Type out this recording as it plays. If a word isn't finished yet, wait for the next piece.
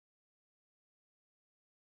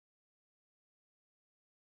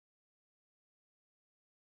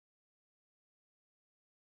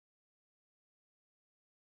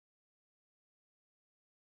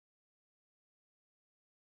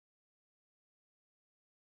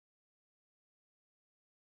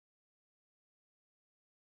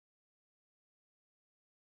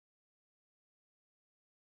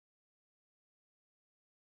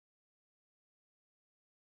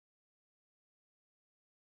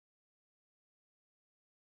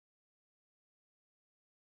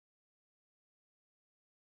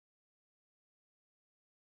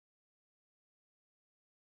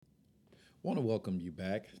I want to welcome you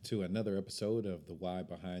back to another episode of The Why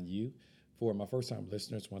Behind You. For my first time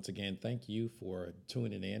listeners, once again, thank you for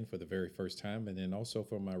tuning in for the very first time. And then also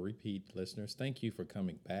for my repeat listeners, thank you for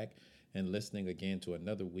coming back and listening again to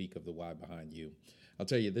another week of The Why Behind You. I'll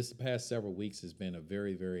tell you, this past several weeks has been a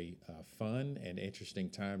very fun and interesting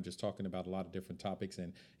time just talking about a lot of different topics.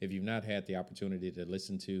 And if you've not had the opportunity to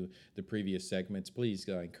listen to the previous segments, please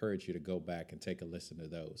encourage you to go back and take a listen to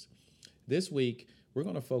those. This week, we're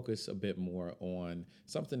going to focus a bit more on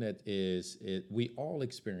something that we all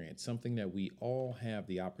experience, something that we all have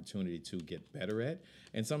the opportunity to get better at.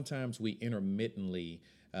 And sometimes we intermittently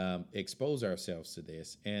expose ourselves to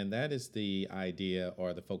this. And that is the idea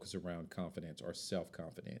or the focus around confidence or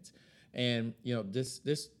self-confidence. And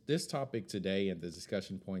this topic today and the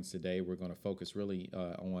discussion points today, we're going to focus really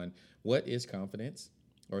on what is confidence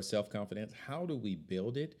or self-confidence, how do we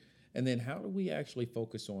build it, and then how do we actually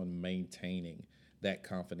focus on maintaining that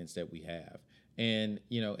confidence that we have, and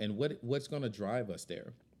what's going to drive us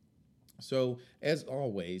there. So as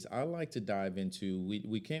always, I like to dive into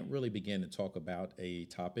we can't really begin to talk about a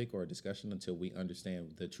topic or a discussion until we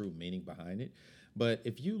understand the true meaning behind it. But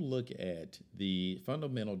if you look at the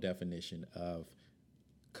fundamental definition of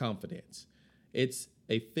confidence, it's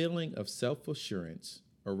a feeling of self-assurance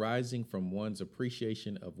arising from one's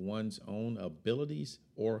appreciation of one's own abilities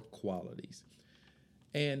or qualities.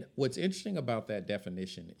 And what's interesting about that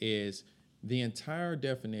definition is the entire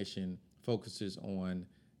definition focuses on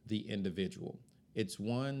the individual. It's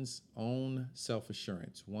one's own self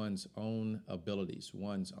assurance, one's own abilities,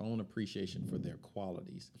 one's own appreciation for their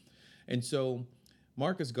qualities. And so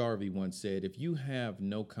Marcus Garvey once said, if you have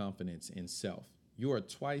no confidence in self, you are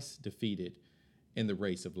twice defeated in the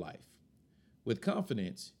race of life. With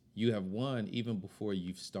confidence, you have won even before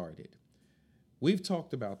you've started. We've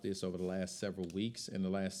talked about this over the last several weeks and the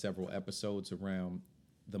last several episodes around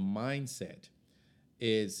the mindset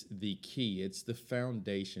is the key. It's the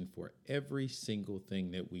foundation for every single thing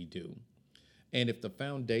that we do. And if the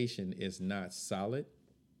foundation is not solid,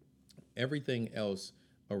 everything else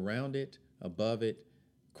around it, above it,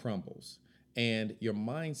 crumbles. And your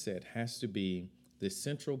mindset has to be the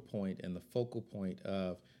central point and the focal point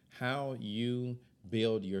of how you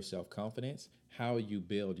build your self-confidence, how you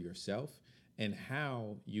build yourself, and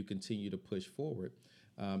how you continue to push forward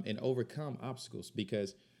and overcome obstacles.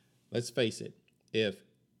 Because let's face it, if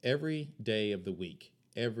every day of the week,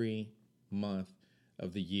 every month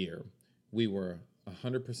of the year, we were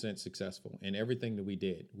 100% successful in everything that we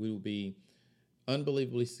did, we would be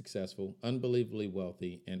unbelievably successful, unbelievably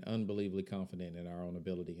wealthy, and unbelievably confident in our own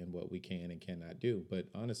ability and what we can and cannot do. But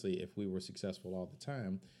honestly, if we were successful all the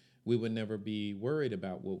time, we would never be worried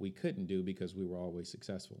about what we couldn't do because we were always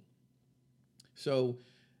successful. So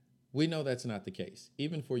we know that's not the case.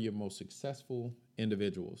 Even for your most successful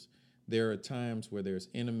individuals, there are times where there's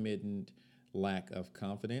intermittent lack of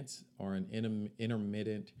confidence or an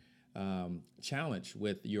intermittent challenge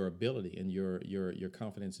with your ability and your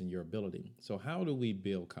confidence in your ability. So how do we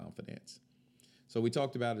build confidence? So we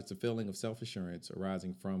talked about it's a feeling of self-assurance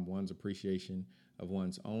arising from one's appreciation of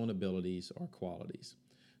one's own abilities or qualities.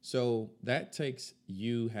 So that takes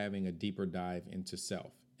you having a deeper dive into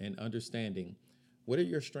self and understanding what are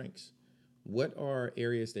your strengths? What are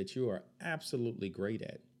areas that you are absolutely great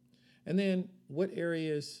at? And then what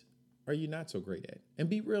areas are you not so great at? And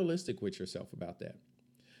be realistic with yourself about that.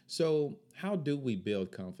 So how do we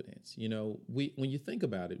build confidence? When you think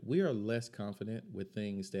about it, we are less confident with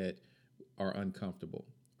things that are uncomfortable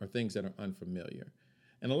or things that are unfamiliar.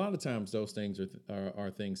 And a lot of times those things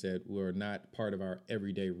are things that were not part of our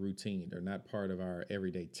everyday routine. They're not part of our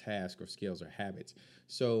everyday task or skills or habits.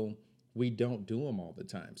 So we don't do them all the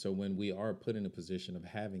time. So when we are put in a position of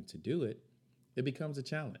having to do it, it becomes a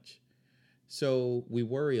challenge. So we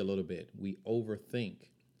worry a little bit. We overthink.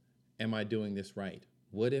 Am I doing this right?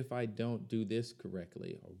 What if I don't do this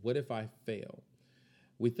correctly? Or what if I fail?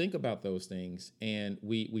 We think about those things and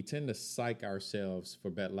we tend to psych ourselves,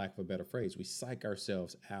 for lack of a better phrase, we psych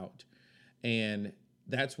ourselves out. And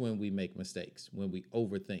that's when we make mistakes, when we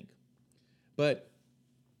overthink. But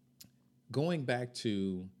going back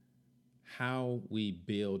to how we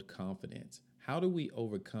build confidence, how do we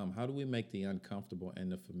overcome, how do we make the uncomfortable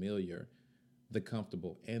and the familiar, the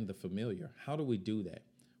comfortable and the familiar? How do we do that?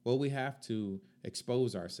 Well, we have to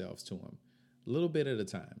expose ourselves to them a little bit at a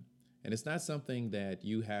time. And it's not something that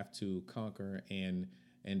you have to conquer and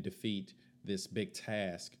defeat this big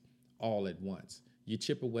task all at once. You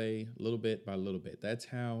chip away little bit by little bit. That's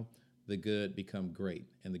how the good become great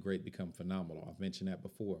and the great become phenomenal. I've mentioned that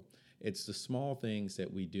before. It's the small things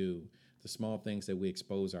that we do, the small things that we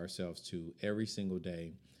expose ourselves to every single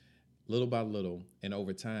day, little by little. And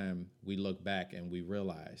over time, we look back and we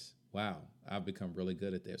realize, wow, I've become really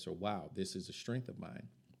good at this, or wow, this is a strength of mine.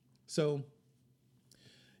 So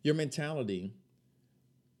your mentality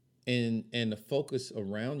and the focus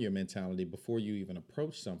around your mentality before you even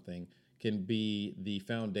approach something can be the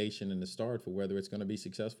foundation and the start for whether it's going to be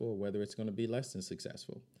successful or whether it's going to be less than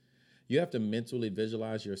successful. You have to mentally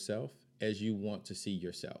visualize yourself as you want to see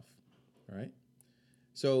yourself, right?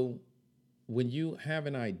 So when you have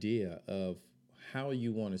an idea of how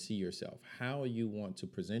you want to see yourself, how you want to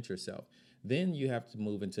present yourself, then you have to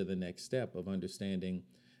move into the next step of understanding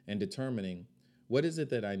and determining what is it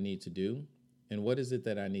that I need to do and what is it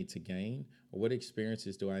that I need to gain, or what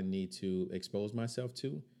experiences do I need to expose myself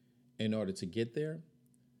to in order to get there.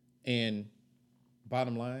 And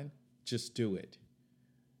bottom line, just do it.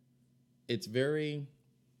 It's very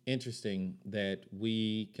interesting that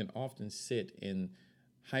we can often sit and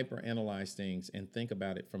hyperanalyze things and think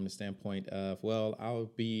about it from the standpoint of, well,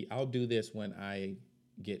 I'll do this when I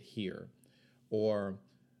get here, or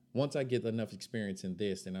once I get enough experience in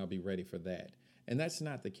this, then I'll be ready for that. And that's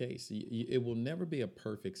not the case. It will never be a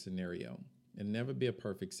perfect scenario and never be a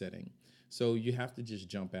perfect setting. So you have to just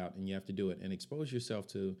jump out and you have to do it and expose yourself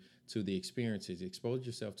to the experiences, expose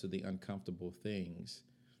yourself to the uncomfortable things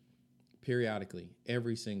periodically,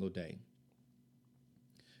 every single day.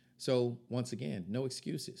 So once again, no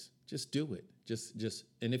excuses. Just do it.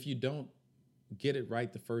 And if you don't get it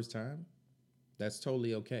right the first time, that's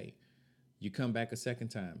totally okay. You come back a second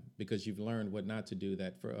time because you've learned what not to do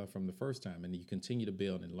from the first time, and you continue to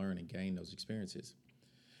build and learn and gain those experiences.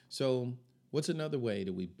 So what's another way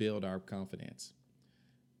that we build our confidence?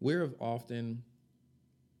 We're often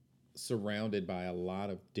surrounded by a lot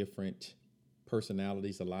of different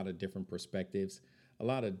personalities, a lot of different perspectives, a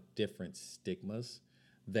lot of different stigmas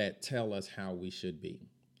that tell us how we should be.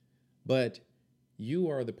 But you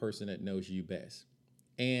are the person that knows you best.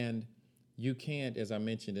 And you can't, as I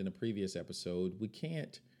mentioned in a previous episode, we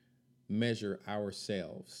can't measure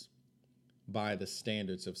ourselves by the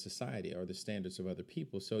standards of society or the standards of other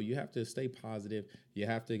people. So you have to stay positive. You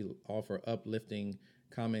have to offer uplifting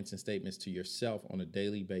comments and statements to yourself on a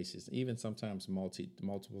daily basis, even sometimes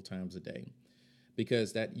multiple times a day,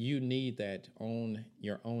 because that you need that on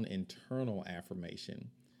your own internal affirmation.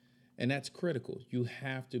 And that's critical. You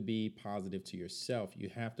have to be positive to yourself. You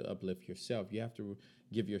have to uplift yourself. You have to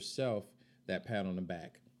give yourself that pat on the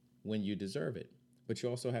back when you deserve it. But you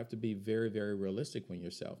also have to be very, very realistic with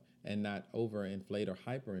yourself and not overinflate or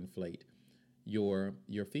hyperinflate your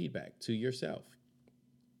feedback to yourself.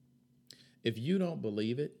 If you don't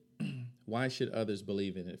believe it, why should others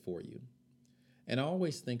believe in it for you? And I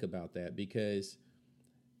always think about that because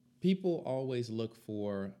people always look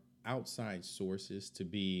for outside sources to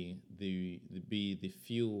be the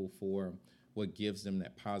fuel for what gives them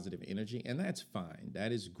that positive energy, and that's fine.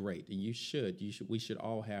 That is great, and we should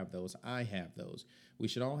all have those. I have those. We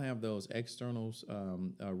should all have those external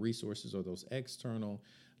resources or those external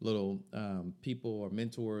little people or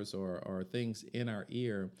mentors or things in our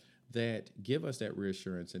ear that give us that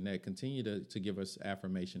reassurance and that continue to give us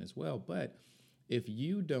affirmation as well. But if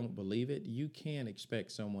you don't believe it, you can't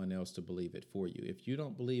expect someone else to believe it for you. If you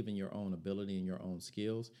don't believe in your own ability and your own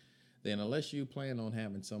skills, then unless you plan on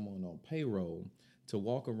having someone on payroll to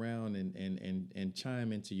walk around and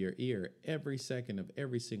chime into your ear every second of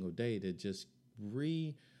every single day to just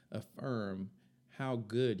reaffirm how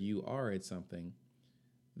good you are at something,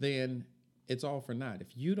 then it's all for naught.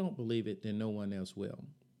 If you don't believe it, then no one else will.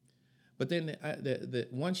 But then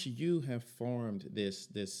once you have formed this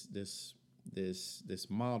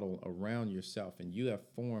model around yourself, and you have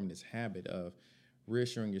formed this habit of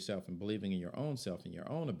reassuring yourself and believing in your own self and your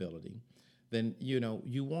own ability, then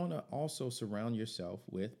you want to also surround yourself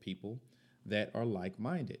with people that are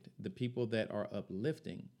like-minded, the people that are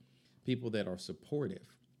uplifting, people that are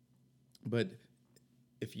supportive. But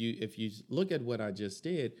if you look at what I just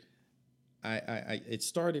did, it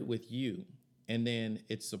started with you, and then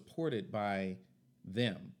it's supported by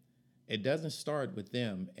them. It doesn't start with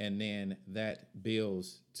them and then that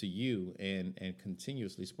builds to you and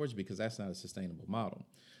continuously supports you, because that's not a sustainable model.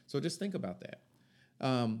 So just think about that.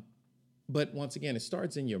 But once again, it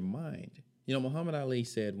starts in your mind. Muhammad Ali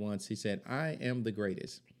said once, he said, "I am the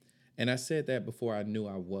greatest." And I said that before I knew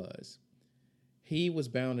I was. He was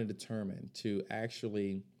bound and determined to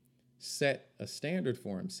actually set a standard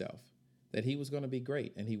for himself that he was going to be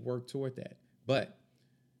great, and he worked toward that. But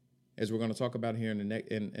as we're going to talk about here in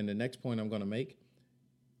the next point I'm going to make,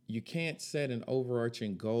 you can't set an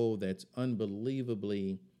overarching goal that's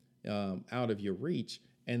unbelievably out of your reach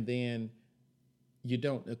and then you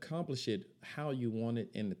don't accomplish it how you want it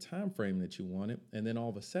in the time frame that you want it, and then all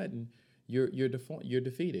of a sudden you're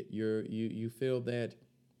defeated. You feel that,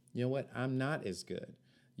 you know what, I'm not as good.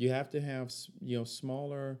 You have to have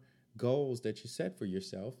smaller goals that you set for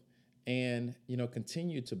yourself, and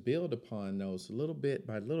continue to build upon those little bit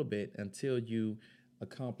by little bit until you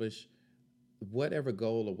accomplish whatever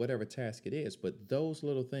goal or whatever task it is. But those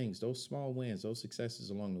little things, those small wins, those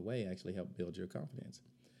successes along the way actually help build your confidence.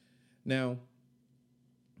 Now,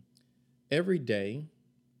 every day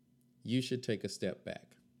you should take a step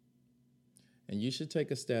back, and you should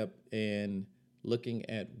take a step in looking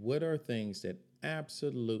at what are things that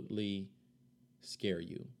absolutely scare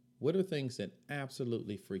you. What are things that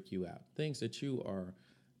absolutely freak you out? Things that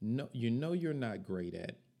you're not great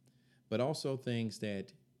at, but also things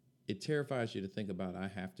that it terrifies you to think about. I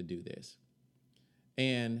have to do this.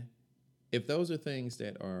 And if those are things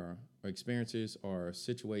that are experiences or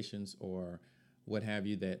situations or what have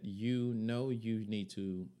you that you need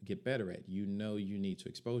to get better at, you need to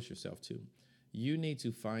expose yourself to, you need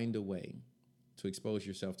to find a way to expose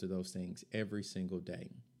yourself to those things every single day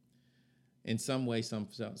in some way, some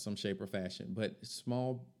shape or fashion, but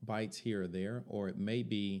small bites here or there. Or it may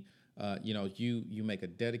be, you make a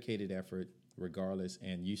dedicated effort regardless,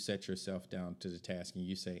 and you set yourself down to the task and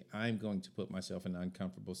you say, I'm going to put myself in an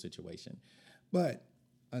uncomfortable situation. But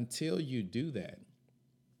until you do that,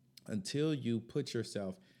 until you put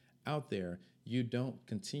yourself out there, you don't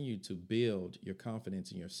continue to build your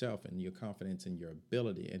confidence in yourself and your confidence in your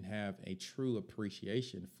ability and have a true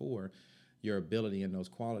appreciation for your ability and those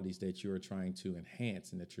qualities that you're trying to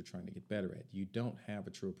enhance and that you're trying to get better at. You don't have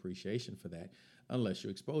a true appreciation for that unless you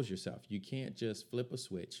expose yourself. You can't just flip a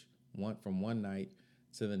switch from one night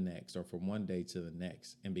to the next or from one day to the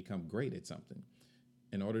next and become great at something.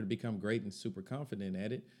 In order to become great and super confident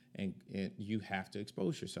at it, and you have to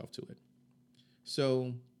expose yourself to it.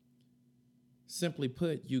 So simply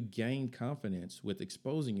put, you gain confidence with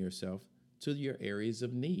exposing yourself to your areas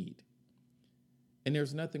of need. And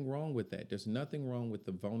there's nothing wrong with that. There's nothing wrong with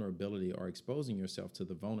the vulnerability or exposing yourself to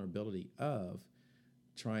the vulnerability of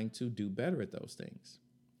trying to do better at those things,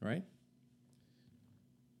 right?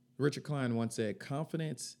 Richard Klein once said,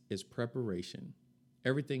 confidence is preparation.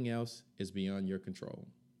 Everything else is beyond your control.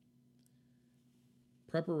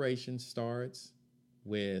 Preparation starts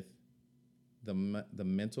with the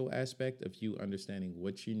mental aspect of you understanding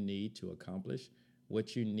what you need to accomplish,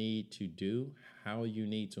 what you need to do, how you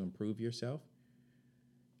need to improve yourself.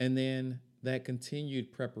 And then that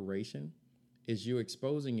continued preparation is you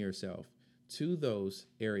exposing yourself to those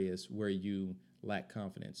areas where you lack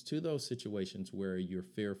confidence, to those situations where you're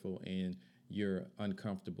fearful and you're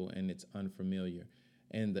uncomfortable and it's unfamiliar.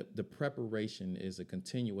 And the preparation is a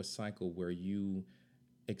continuous cycle where you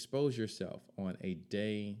expose yourself on a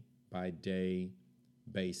day-by-day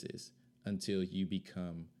basis until you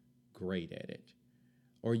become great at it.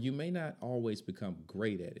 Or you may not always become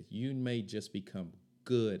great at it. You may just become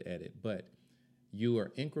good at it, but you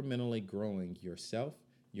are incrementally growing yourself,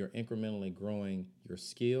 you're incrementally growing your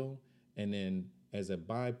skill, and then as a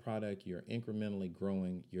byproduct, you're incrementally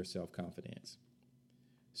growing your self-confidence.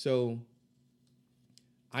 So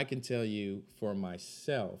I can tell you for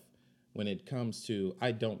myself, when it comes to,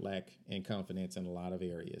 I don't lack in confidence in a lot of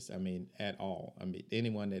areas. I mean, at all. I mean,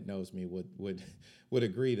 anyone that knows me would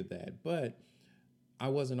agree to that. But I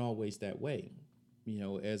wasn't always that way.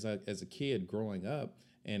 As a kid growing up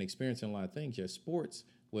and experiencing a lot of things, sports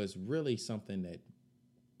was really something that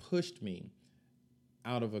pushed me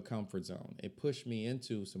out of a comfort zone. It pushed me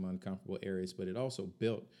into some uncomfortable areas, but it also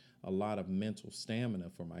built a lot of mental stamina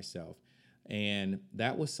for myself. And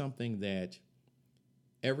that was something that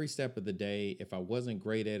every step of the day, if I wasn't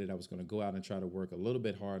great at it, I was going to go out and try to work a little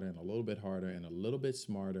bit harder and a little bit harder and a little bit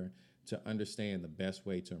smarter to understand the best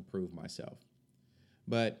way to improve myself.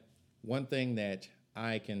 But one thing that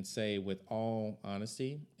I can say with all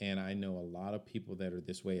honesty, and I know a lot of people that are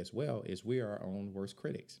this way as well, is we are our own worst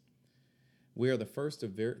critics. We are the first to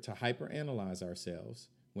hyperanalyze ourselves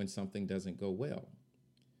when something doesn't go well.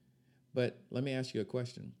 But let me ask you a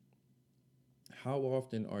question. How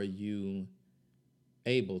often are you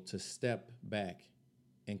able to step back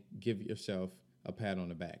and give yourself a pat on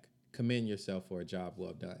the back, commend yourself for a job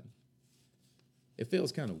well done? It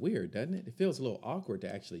feels kind of weird, doesn't it? It feels a little awkward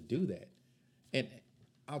to actually do that. And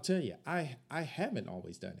I'll tell you, I haven't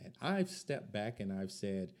always done that. I've stepped back and I've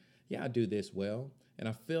said, yeah, I do this well, and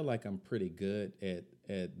I feel like I'm pretty good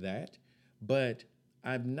at that, but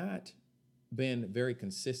I've not been very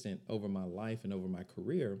consistent over my life and over my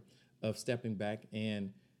career of stepping back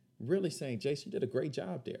and really saying, Jace, you did a great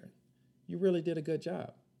job there. You really did a good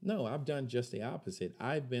job. No, I've done just the opposite.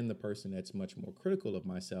 I've been the person that's much more critical of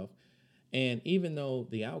myself. And even though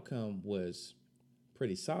the outcome was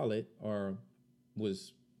pretty solid or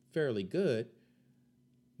was fairly good,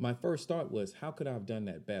 my first thought was, how could I have done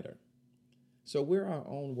that better? So we're our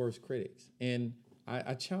own worst critics. And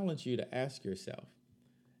I challenge you to ask yourself,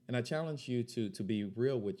 and I challenge you to be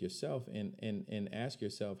real with yourself and ask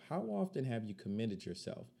yourself, how often have you committed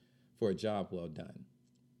yourself for a job well done?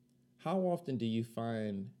 How often do you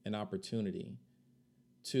find an opportunity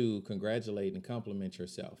to congratulate and compliment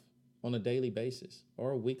yourself on a daily basis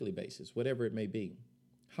or a weekly basis, whatever it may be?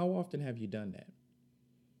 How often have you done that?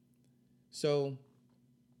 So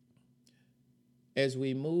as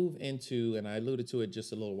we move into, and I alluded to it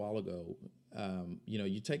just a little while ago,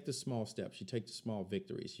 you take the small steps, you take the small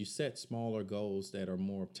victories, you set smaller goals that are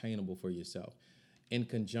more obtainable for yourself in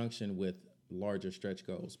conjunction with larger stretch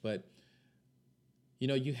goals. But,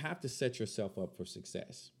 you have to set yourself up for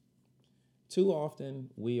success. Too often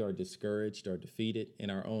we are discouraged or defeated in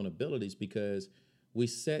our own abilities because we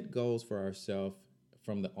set goals for ourselves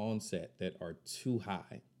from the onset that are too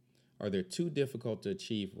high or they're too difficult to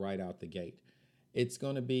achieve right out the gate. It's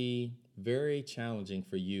going to be very challenging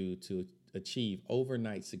for you to achieve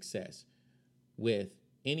overnight success with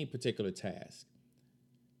any particular task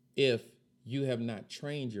if you have not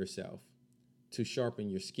trained yourself to sharpen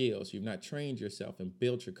your skills. You've not trained yourself and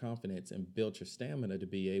built your confidence and built your stamina to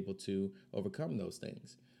be able to overcome those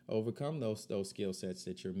things, overcome those skill sets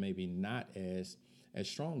that you're maybe not as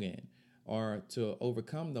strong in, or to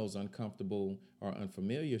overcome those uncomfortable or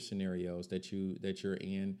unfamiliar scenarios that you're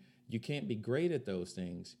in. You can't be great at those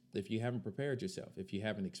things if you haven't prepared yourself, if you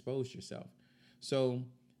haven't exposed yourself. So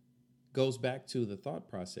goes back to the thought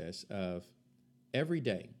process of every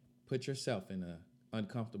day, put yourself in an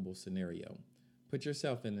uncomfortable scenario. Put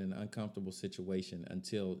yourself in an uncomfortable situation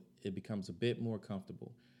until it becomes a bit more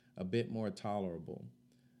comfortable, a bit more tolerable,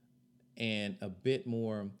 and a bit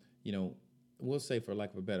more, we'll say, for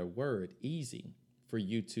lack of a better word, easy for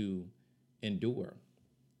you to endure.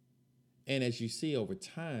 And as you see over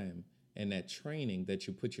time and that training that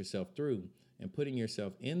you put yourself through and putting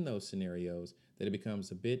yourself in those scenarios, that it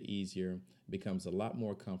becomes a bit easier, becomes a lot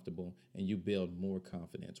more comfortable, and you build more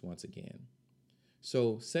confidence once again.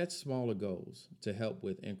 So set smaller goals to help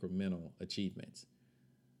with incremental achievements,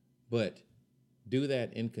 but do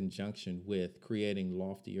that in conjunction with creating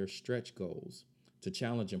loftier stretch goals to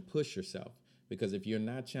challenge and push yourself. Because if you're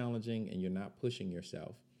not challenging and you're not pushing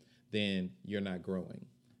yourself, then you're not growing.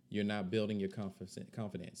 You're not building your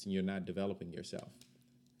confidence, and you're not developing yourself.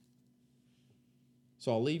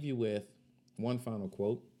 So I'll leave you with one final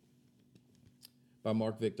quote by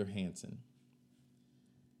Mark Victor Hansen.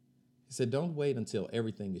 He said, "Don't wait until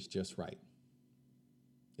everything is just right.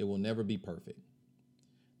 It will never be perfect.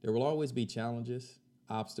 There will always be challenges,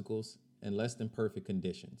 obstacles, and less than perfect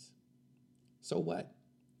conditions. So what?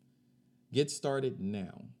 Get started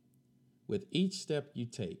now. With each step you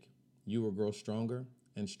take, you will grow stronger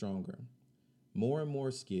and stronger, more and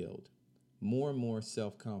more skilled, more and more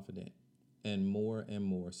self-confident, and more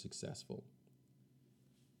successful."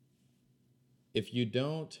 If you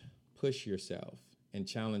don't push yourself and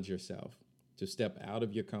challenge yourself to step out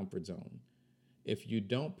of your comfort zone, if you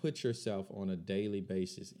don't put yourself on a daily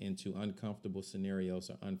basis into uncomfortable scenarios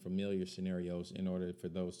or unfamiliar scenarios in order for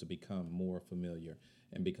those to become more familiar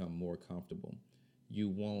and become more comfortable, you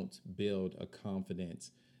won't build a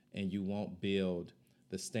confidence and you won't build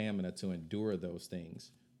the stamina to endure those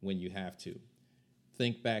things when you have to.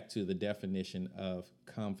 Think back to the definition of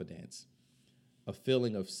confidence: a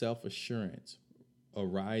feeling of self-assurance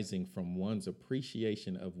arising from one's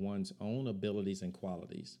appreciation of one's own abilities and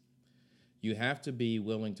qualities. You have to be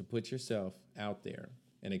willing to put yourself out there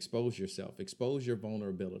and expose yourself, expose your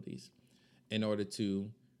vulnerabilities in order to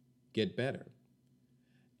get better.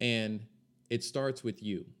 And it starts with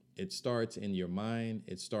you. It starts in your mind.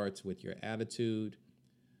 It starts with your attitude,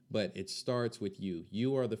 but it starts with you.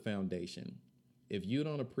 You are the foundation. If you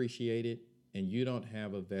don't appreciate it and you don't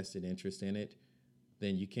have a vested interest in it,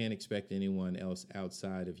 then you can't expect anyone else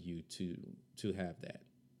outside of you to have that.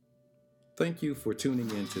 Thank you for tuning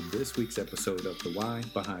in to this week's episode of The Why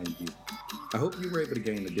Behind You. I hope you were able to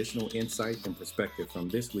gain additional insight and perspective from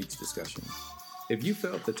this week's discussion. If you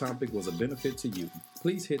felt the topic was a benefit to you,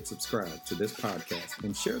 please hit subscribe to this podcast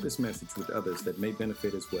and share this message with others that may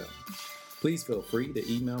benefit as well. Please feel free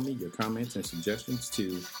to email me your comments and suggestions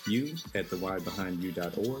to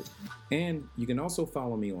you@thewhybehindyu.org. And you can also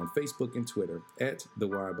follow me on Facebook and Twitter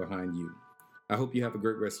 @thewhybehindyu. I hope you have a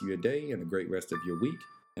great rest of your day and a great rest of your week.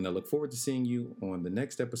 And I look forward to seeing you on the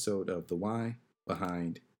next episode of The Why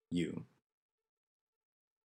Behind You.